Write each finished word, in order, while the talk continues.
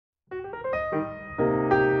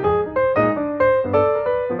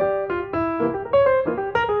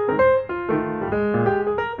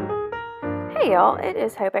Hey y'all, it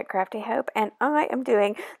is Hope at Crafty Hope, and I am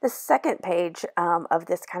doing the second page of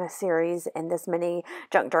this kind of series in this mini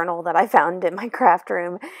junk journal that I found in my craft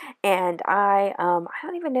room. And I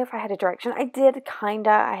don't even know if I had a direction. I did kinda.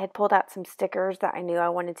 I had pulled out some stickers that I knew I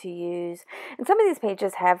wanted to use, and some of these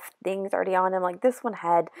pages have things already on them. Like this one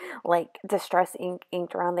had like distress ink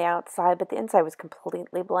inked around the outside, but the inside was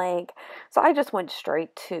completely blank. So I just went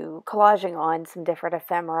straight to collaging on some different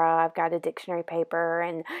ephemera. I've got a dictionary paper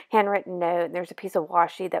and handwritten note, and there's a piece of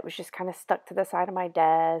washi that was just kind of stuck to the side of my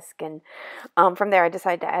desk. And from there I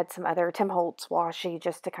decided to add some other Tim Holtz washi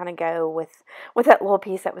just to kind of go with that little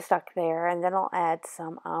piece that was stuck there. And then I'll add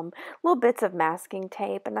some little bits of masking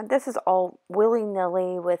tape, and this is all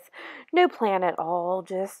willy-nilly with no plan at all,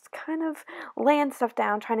 just kind of laying stuff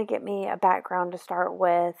down, trying to get me a background to start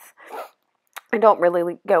with. I don't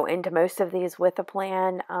really go into most of these with a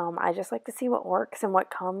plan. I just like to see what works and what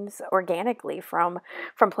comes organically from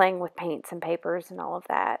playing with paints and papers and all of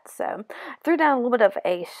that. So I threw down a little bit of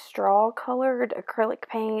a straw colored acrylic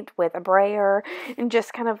paint with a brayer and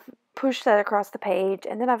just kind of pushed that across the page.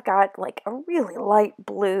 And then I've got like a really light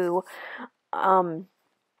blue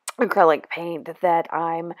acrylic paint that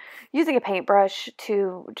I'm using a paintbrush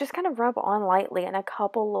to just kind of rub on lightly in a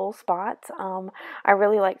couple little spots. I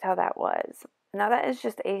really liked how that was. Now that is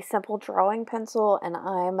just a simple drawing pencil, and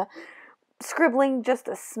I'm scribbling just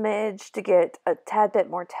a smidge to get a tad bit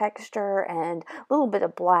more texture and a little bit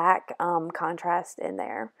of black contrast in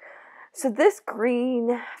there. So this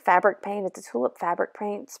green fabric paint, it's a tulip fabric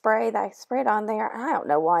paint spray that I sprayed on there. I don't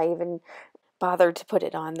know why I even bothered to put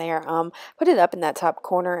it on there. Put it up in that top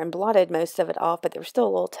corner and blotted most of it off, but there was still a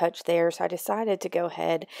little touch there, so I decided to go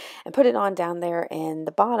ahead and put it on down there in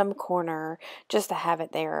the bottom corner just to have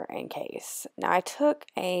it there in case. Now I took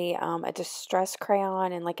a distress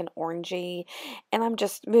crayon and like an orangey, and I'm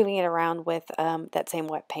just moving it around with that same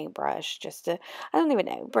wet paintbrush just to, I don't even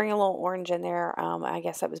know, bring a little orange in there. I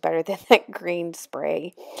guess that was better than that green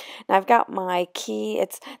spray. Now I've got my key.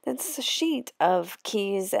 It's a sheet of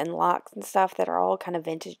keys and locks and stuff that are all kind of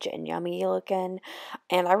vintage and yummy looking.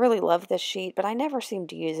 And I really love this sheet, but I never seemed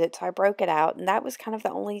to use it, so I broke it out. And that was kind of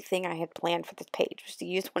the only thing I had planned for this page, was to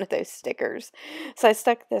use one of those stickers. So I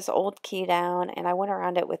stuck this old key down and I went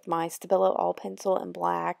around it with my Stabilo all pencil in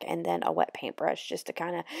black and then a wet paintbrush just to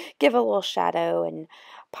kind of give a little shadow and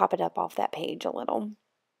pop it up off that page a little.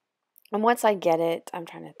 And once I get it, I'm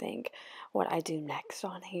trying to think what I do next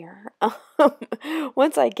on here.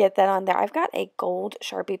 Once I get that on there, I've got a gold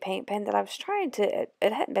Sharpie paint pen that I was trying to, it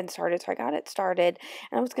hadn't been started, so I got it started,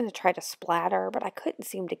 and I was going to try to splatter, but I couldn't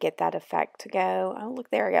seem to get that effect to go. Oh, look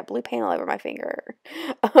there, I got blue paint all over my finger.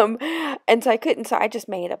 Um, and so I couldn't, so I just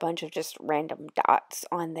made a bunch of just random dots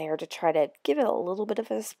on there to try to give it a little bit of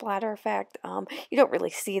a splatter effect. You don't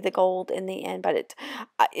really see the gold in the end, but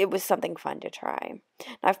it was something fun to try.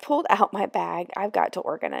 Now, I've pulled out my bag. I've got to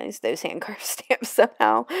organize those hand carved stamps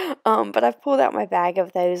somehow. But I've pulled out my bag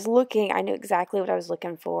of those I knew exactly what I was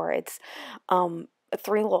looking for. It's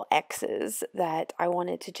three little X's that I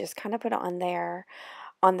wanted to just kind of put on there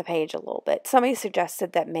on the page a little bit. Somebody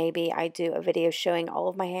suggested that maybe I do a video showing all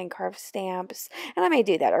of my hand carved stamps, and I may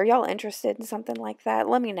do that. Are y'all interested in something like that?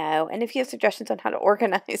 Let me know. And if you have suggestions on how to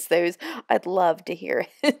organize those, I'd love to hear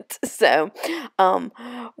it. So,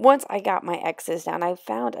 once I got my X's down, I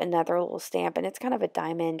found another little stamp, and it's kind of a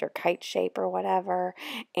diamond or kite shape or whatever.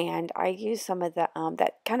 And I used some of the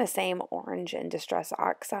that kind of same orange and distress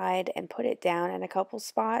oxide and put it down in a couple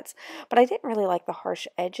spots. But I didn't really like the harsh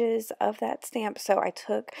edges of that stamp, so I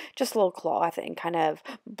took just a little cloth and kind of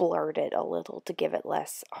blurred it a little to give it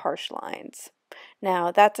less harsh lines.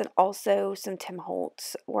 Now, that's also some Tim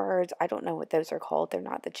Holtz words. I don't know what those are called. They're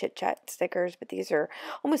not the chit chat stickers, but these are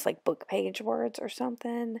almost like book page words or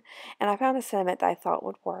something. And I found a sentiment that I thought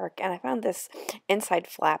would work. And I found this inside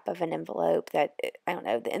flap of an envelope that, I don't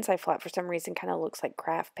know, the inside flap for some reason kind of looks like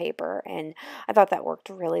craft paper. And I thought that worked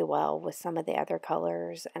really well with some of the other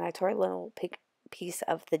colors. And I tore a little piece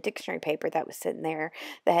of the dictionary paper that was sitting there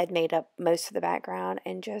that had made up most of the background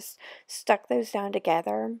and just stuck those down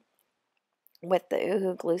together with the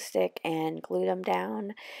Oohoo glue stick and glued them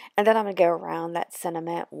down. And then I'm going to go around that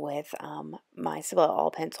sentiment with my Stabilo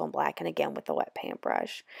all pencil in black and again with the wet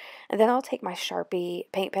paintbrush. And then I'll take my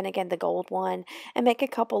Sharpie paint pen, again the gold one, and make a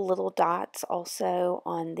couple little dots also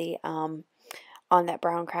on the on that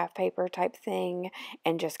brown craft paper type thing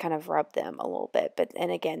and just kind of rub them a little bit. But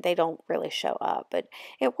and again, they don't really show up, but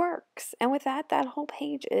it works. And with that, that whole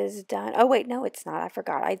page is done. Oh wait, no, it's not. I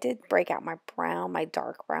forgot. I did break out my brown, my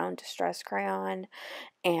dark brown distress crayon,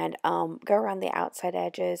 and go around the outside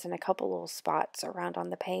edges and a couple little spots around on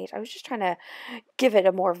the page. I was just trying to give it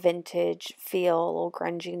a more vintage feel, a little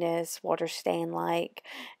grunginess, water stain like.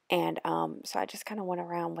 And so I just kind of went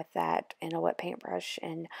around with that in a wet paintbrush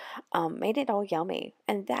and made it all yummy.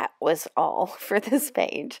 And that was all for this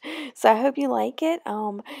page. So I hope you like it.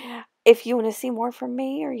 If you want to see more from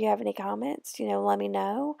me or you have any comments, let me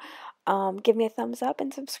know. Give me a thumbs up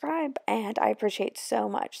and subscribe. And I appreciate so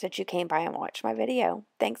much that you came by and watched my video.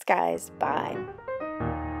 Thanks, guys. Bye.